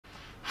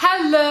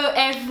Hello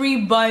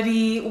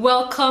everybody,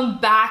 welcome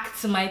back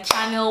to my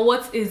channel.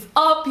 What is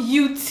up,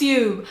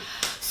 YouTube?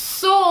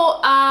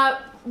 So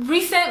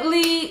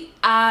recently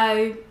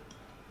I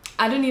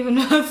don't even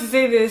know how to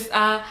say this.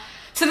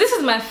 So this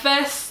is my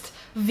first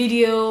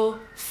video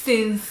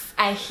since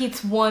I hit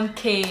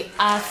 1K.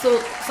 So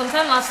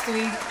sometime last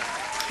week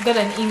I got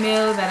an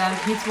email that I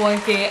hit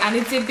 1K, and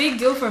it's a big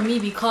deal for me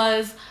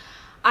because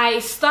I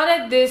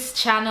started this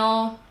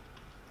channel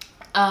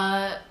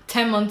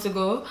 10 months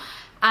ago,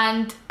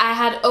 and I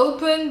had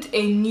opened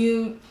a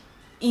new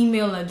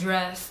email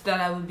address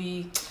that I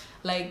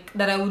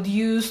would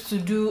use to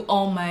do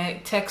all my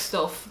tech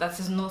stuff that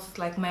is not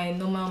like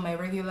my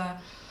regular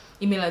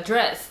email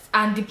address.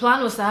 And the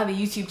plan was to have a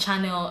YouTube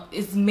channel.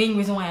 Is the main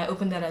reason why I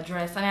opened that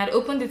address, and I had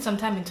opened it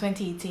sometime in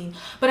 2018,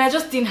 but I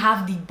just didn't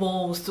have the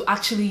balls to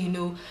actually, you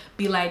know,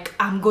 be like,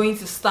 I'm going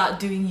to start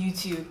doing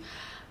YouTube.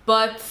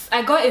 But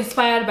I got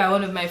inspired by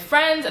one of my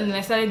friends, and then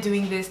I started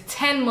doing this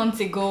 10 months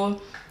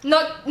ago,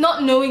 not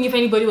knowing if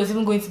anybody was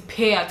even going to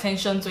pay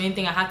attention to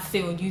anything I had to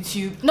say on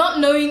YouTube, not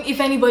knowing if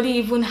anybody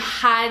even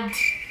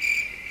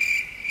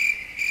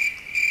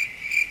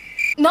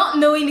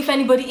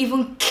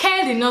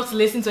cared enough to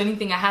listen to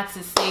anything I had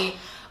to say.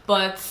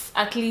 But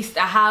at least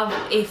I have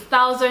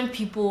 1,000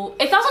 people.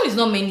 1,000 is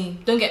not many,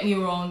 don't get me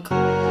wrong.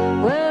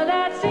 Well,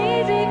 that's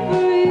easy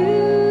for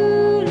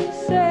you to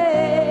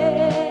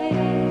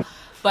say.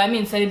 But I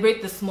mean,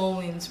 celebrate the small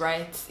wins,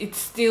 right? It's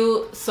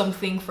still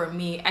something for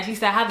me. At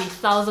least I have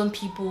 1,000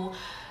 people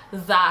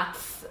that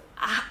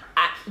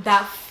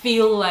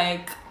feel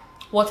like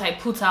what I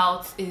put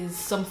out is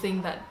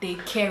something that they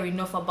care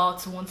enough about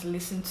to want to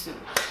listen to.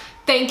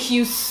 Thank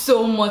you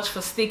so much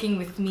for sticking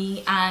with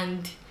me,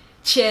 and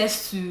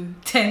cheers to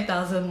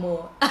 10,000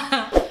 more.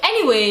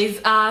 Anyways,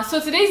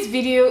 so today's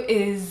video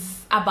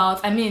is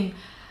about, I'm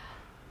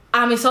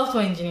a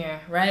software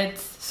engineer, right?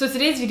 So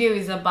today's video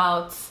is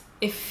about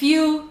a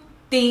few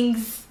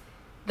things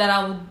that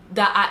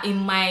are in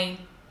my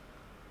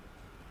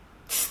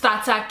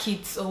starter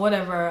kits or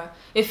whatever.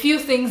 A few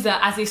things that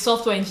as a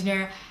software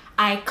engineer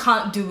I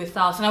can't do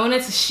without, and I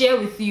wanted to share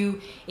with you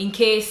in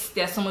case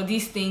there are some of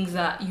these things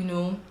that, you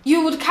know,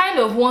 you would kind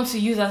of want to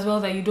use as well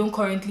that you don't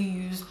currently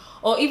use,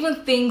 or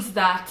even things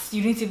that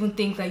you didn't even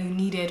think that you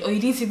needed or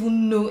you didn't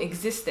even know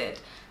existed.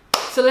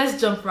 So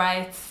let's jump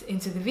right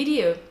into the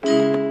video.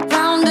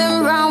 Round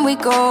and round we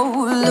go,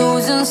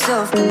 losing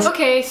self-control.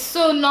 Okay,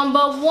 so number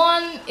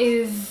one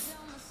is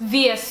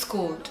VS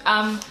Code.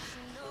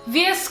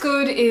 VS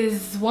Code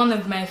is one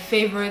of my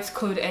favorite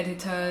code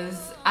editors.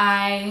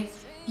 I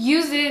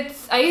use it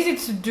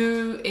to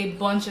do a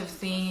bunch of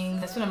things.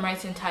 That's when I'm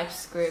writing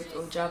TypeScript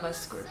or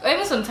JavaScript, or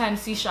even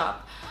sometimes C#.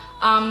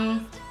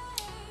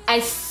 I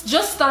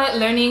just started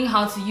learning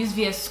how to use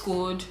VS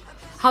Code,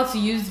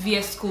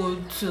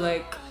 to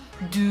like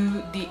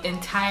do the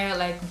entire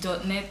like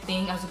 .NET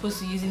thing as opposed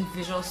to using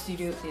Visual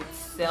Studio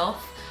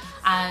itself,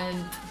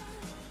 and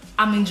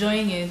I'm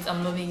enjoying it.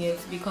 I'm loving it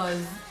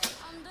because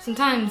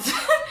sometimes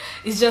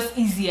it's just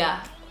easier,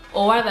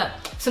 or rather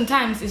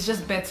sometimes it's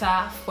just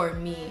better for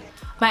me.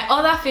 My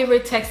other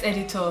favorite text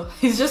editor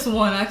is just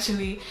one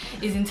actually,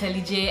 is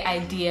IntelliJ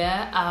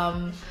IDEA.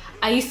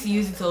 I used to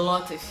use it a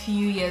lot a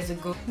few years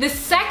ago. The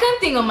second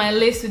thing on my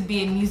list would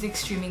be a music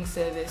streaming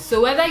service.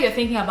 So whether you're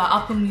thinking about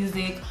Apple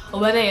Music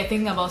or whether you're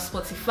thinking about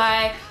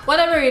Spotify,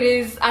 whatever it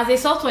is, as a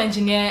software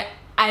engineer,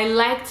 I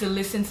like to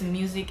listen to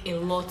music a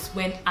lot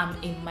when I'm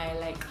in my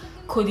like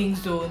coding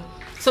zone.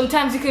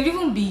 Sometimes it could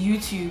even be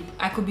YouTube.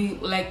 I could be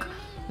like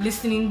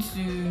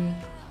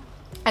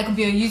I could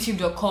be on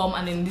youtube.com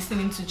and then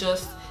listening to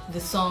just the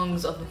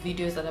songs of the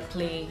videos that are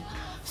playing.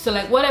 So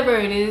like whatever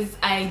it is,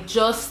 I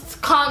just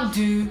can't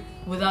do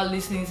without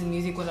listening to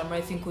music when I'm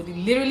writing code. It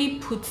literally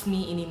puts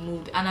me in a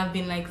mood, and I've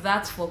been like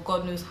that for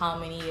God knows how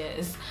many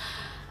years.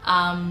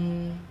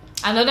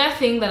 Another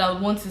thing that I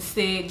would want to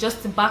say,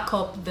 just to back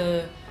up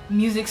the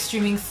music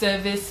streaming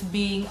service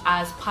being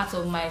as part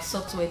of my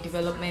software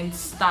development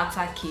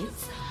starter kit,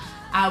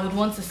 I would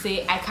want to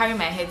say I carry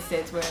my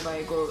headset wherever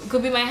I go. It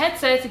could be my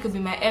headset, it could be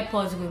my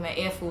AirPods, it could be my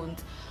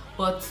earphones,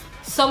 but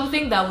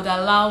something that would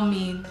allow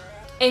me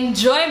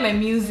enjoy my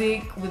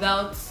music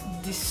without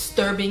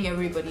disturbing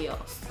everybody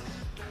else.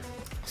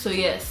 So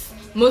yes,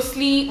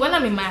 mostly when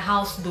I'm in my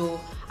house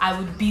though, I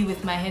would be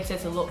with my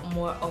headset a lot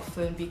more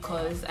often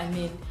because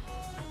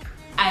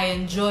I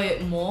enjoy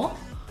it more.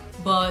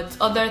 But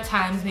other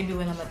times, maybe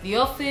when I'm at the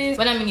office,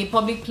 when I'm in a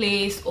public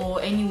place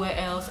or anywhere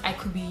else, I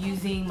could be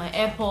using my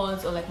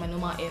AirPods or like my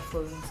normal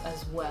earphones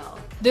as well.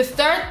 The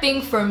third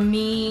thing for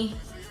me,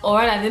 or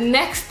rather the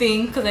next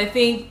thing, because I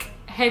think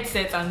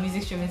headsets and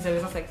music streaming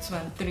service, that's like 2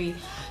 and 3.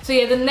 So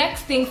yeah, the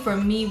next thing for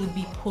me would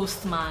be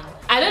Postman.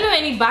 I don't know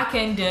any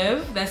backend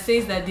dev that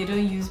says that they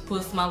don't use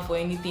Postman for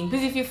anything.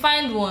 Because if you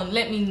find one,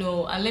 let me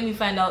know and let me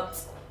find out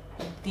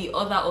the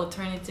other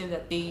alternative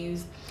that they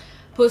use.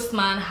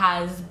 Postman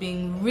has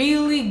been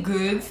really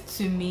good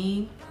to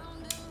me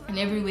in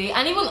every way,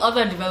 and even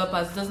other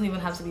developers. It doesn't even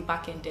have to be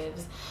backend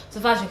devs.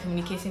 So far as you're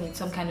communicating with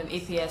some kind of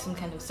API, some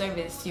kind of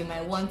service, you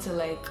might want to,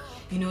 like,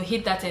 you know,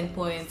 hit that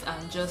endpoint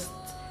and just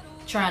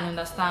try and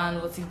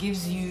understand what it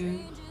gives you.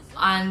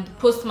 And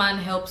Postman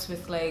helps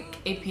with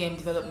like APM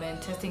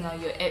development, testing out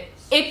your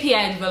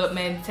API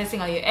development,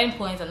 testing out your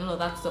endpoints and all of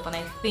that stuff, and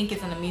I think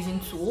it's an amazing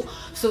tool.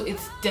 So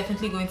it's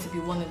definitely going to be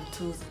one of the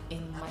tools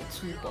in my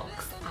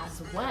toolbox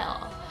as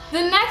well.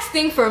 The next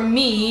thing for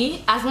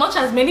me, as much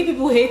as many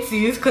people hate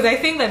it, because I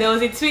think that there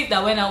was a tweet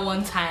that went out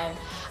one time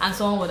and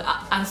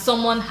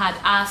someone had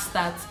asked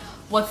that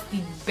what's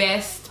the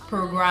best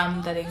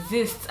program that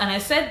exists, and I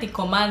said the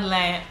command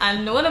line,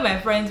 and one of my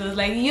friends was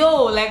like,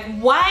 yo, like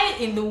why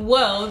in the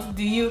world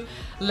do you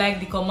like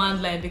the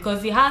command line?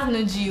 Because it has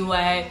no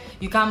GUI,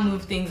 you can't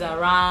move things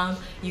around,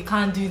 you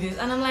can't do this.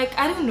 And I'm like,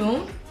 I don't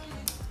know,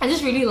 I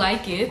just really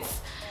like it.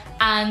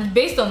 And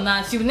based on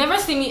that, you'll never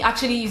see me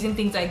actually using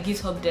things like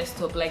GitHub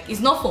Desktop. Like, it's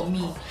not for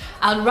me.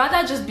 I'd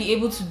rather just be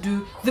able to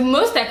do, the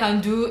most I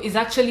can do is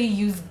actually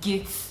use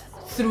Git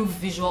through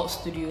Visual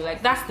Studio.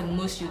 Like, that's the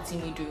most you'd see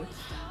me do.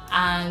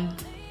 And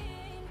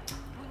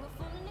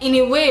in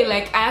a way,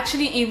 like, I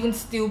actually even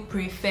still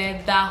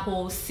prefer that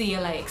whole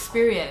CLI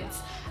experience.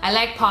 I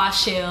like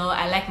PowerShell,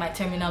 I like my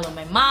terminal on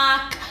my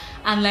Mac,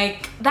 and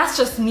like, that's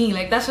just me,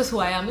 like, that's just who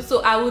I am.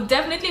 So I would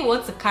definitely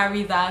want to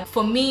carry that.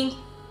 For me,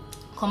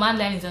 command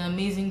line is an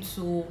amazing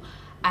tool.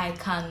 I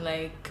can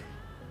like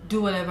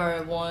do whatever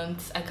I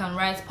want. I can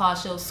write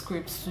PowerShell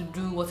scripts to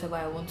do whatever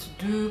I want to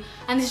do,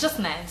 and it's just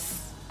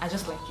nice. I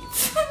just like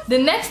it. The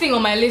next thing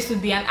on my list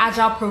would be an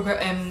agile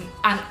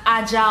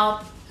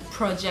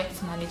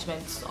project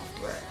management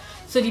software.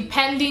 So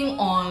depending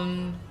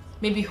on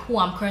maybe who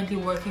I'm currently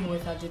working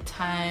with at the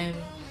time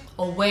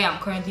or where I'm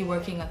currently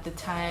working at the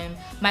time,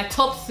 my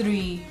top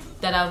 3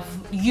 that I've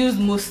used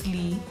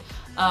mostly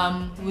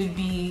would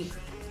be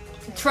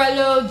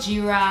Trello,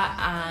 Jira,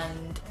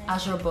 and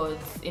Azure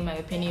Boards, in my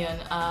opinion.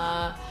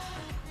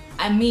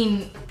 I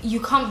mean, you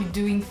can't be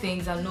doing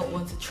things and not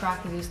want to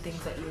track those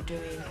things that you're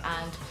doing,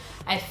 and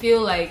I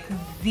feel like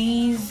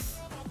these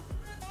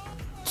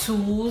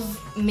tools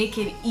make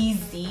it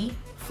easy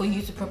for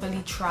you to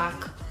properly track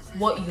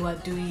what you are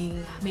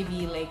doing,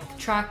 maybe like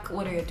track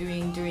what you're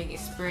doing during a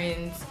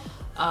sprint,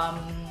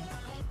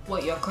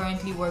 what you're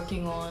currently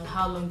working on,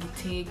 how long it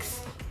takes,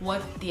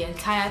 what the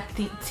entire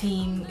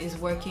team is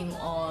working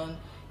on.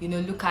 You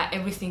know, look at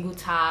every single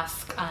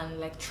task and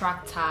like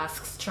track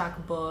tasks,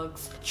 track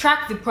bugs,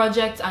 track the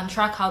project and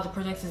track how the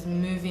project is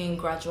moving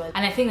gradually.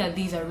 And I think that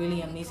these are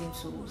really amazing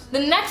tools. The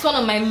next one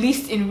on my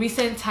list in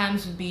recent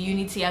times would be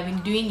Unity. I've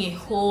been doing a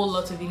whole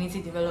lot of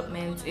Unity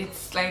development.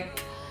 It's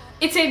like,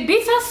 it's a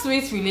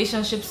bittersweet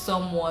relationship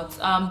somewhat.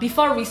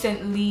 Before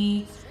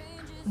recently,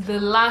 the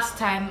last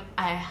time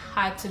I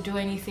had to do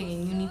anything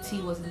in Unity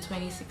was in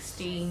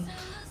 2016.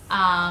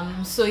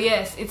 So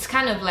yes, it's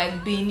kind of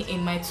like being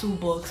in my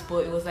toolbox,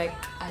 but it was like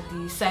at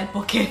the side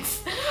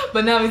pockets.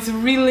 But now it's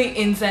really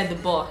inside the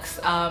box.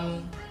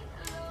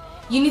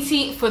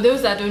 Unity, for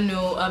those that don't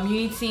know,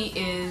 Unity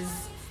is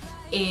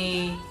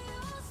a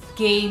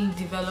game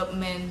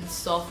development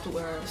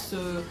software.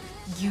 So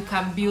you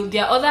can build,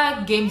 there are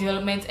other game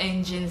development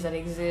engines that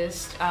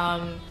exist.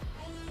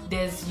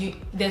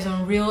 There's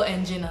Unreal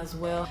Engine as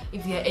well.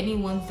 If there are any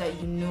ones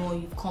that you know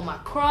you've come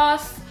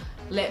across,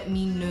 let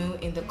me know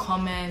in the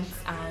comments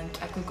and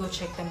I could go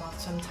check them out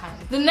sometime.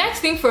 The next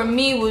thing for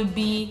me would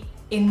be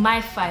a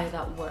MiFi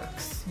that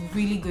works,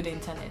 really good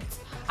internet.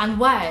 And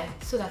why?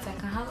 So that I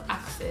can have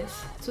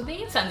access to the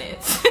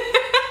internet.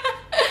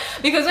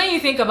 Because when you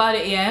think about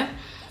it, yeah,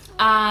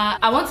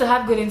 I want to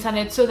have good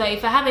internet so that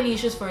if I have any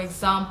issues, for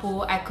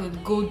example, I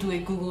could go do a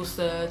Google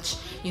search,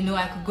 you know,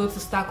 I could go to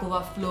Stack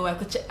Overflow, I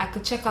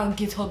could check out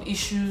GitHub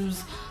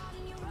issues,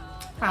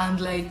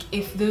 and like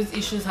if those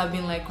issues have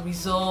been like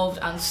resolved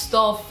and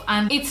stuff.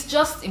 And it's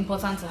just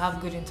important to have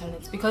good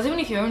internet, because even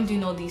if you aren't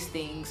doing all these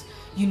things,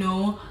 you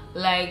know,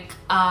 like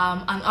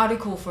an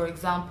article, for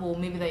example,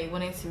 maybe that you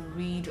wanted to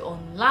read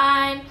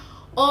online,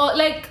 or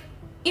like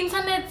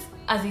internet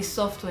as a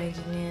software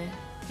engineer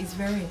is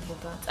very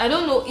important. I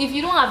don't know, if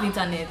you don't have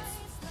internet,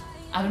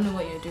 I don't know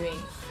what you're doing.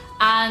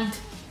 And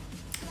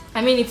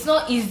I mean, it's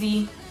not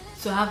easy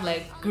to have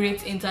like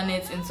great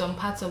internet in some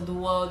parts of the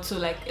world, so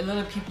like a lot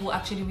of people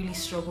actually really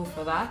struggle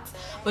for that.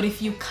 But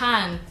if you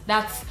can,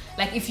 that's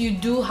like, if you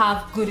do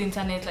have good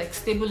internet, like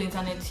stable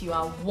internet, you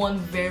are one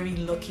very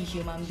lucky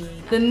human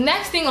being. The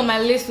next thing on my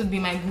list would be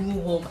my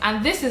Google Home,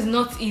 and this is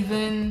not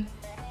even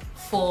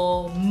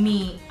for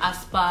me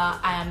as per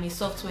I am a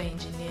software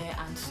engineer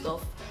and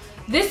stuff.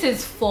 This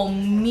is for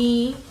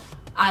me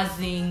as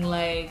in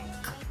like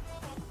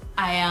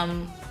I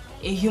am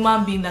a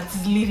human being that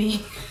is living.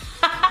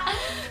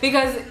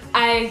 Because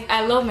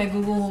I love my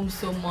Google Home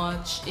so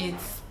much. It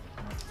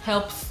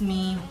helps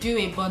me do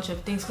a bunch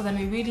of things because I'm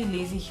a really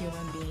lazy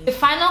human being. The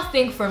final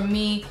thing for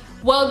me,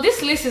 well,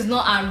 this list is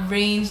not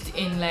arranged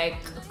in like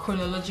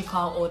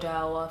chronological order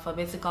or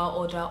alphabetical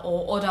order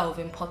or order of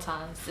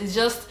importance. It's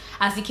just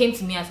as it came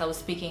to me as I was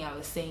speaking, I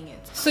was saying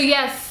it. So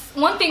yes,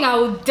 one thing I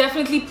would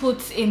definitely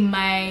put in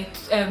my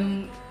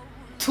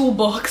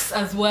toolbox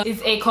as well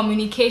is a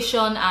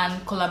communication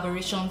and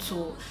collaboration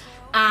tool.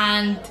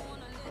 And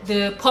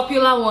The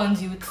popular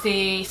ones, you would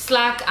say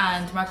Slack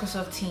and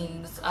Microsoft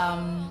Teams.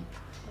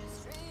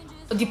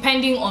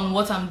 Depending on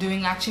what I'm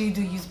doing, I actually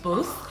do use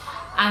both,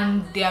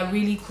 and they are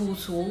really cool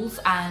tools,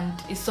 and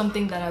it's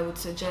something that I would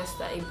suggest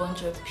that a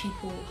bunch of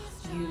people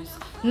use.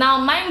 Now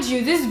mind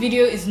you, this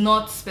video is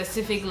not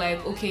specific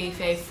like, okay, if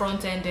you're a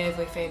front-end dev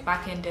or if you're a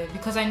back-end dev,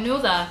 because I know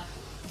that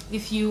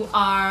if you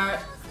are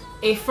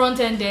a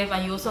front-end dev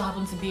and you also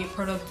happen to be a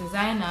product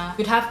designer,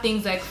 you'd have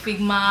things like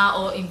Figma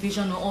or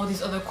InVision or all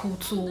these other cool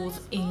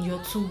tools in your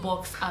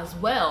toolbox as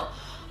well.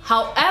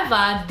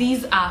 However,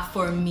 these are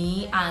for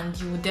me, and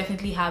you will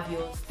definitely have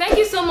yours. Thank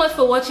you so much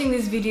for watching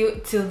this video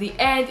till the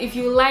end. If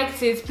you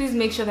liked it, please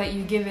make sure that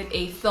you give it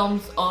a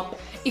thumbs up.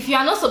 If you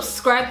are not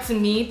subscribed to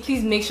me,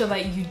 please make sure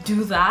that you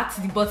do that.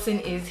 The button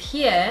is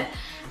here.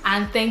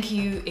 And thank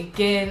you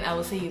again. I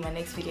will see you in my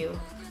next video.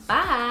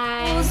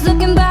 Bye.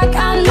 Looking back,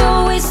 I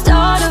know we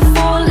started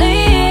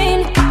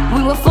falling.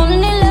 We were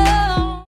falling in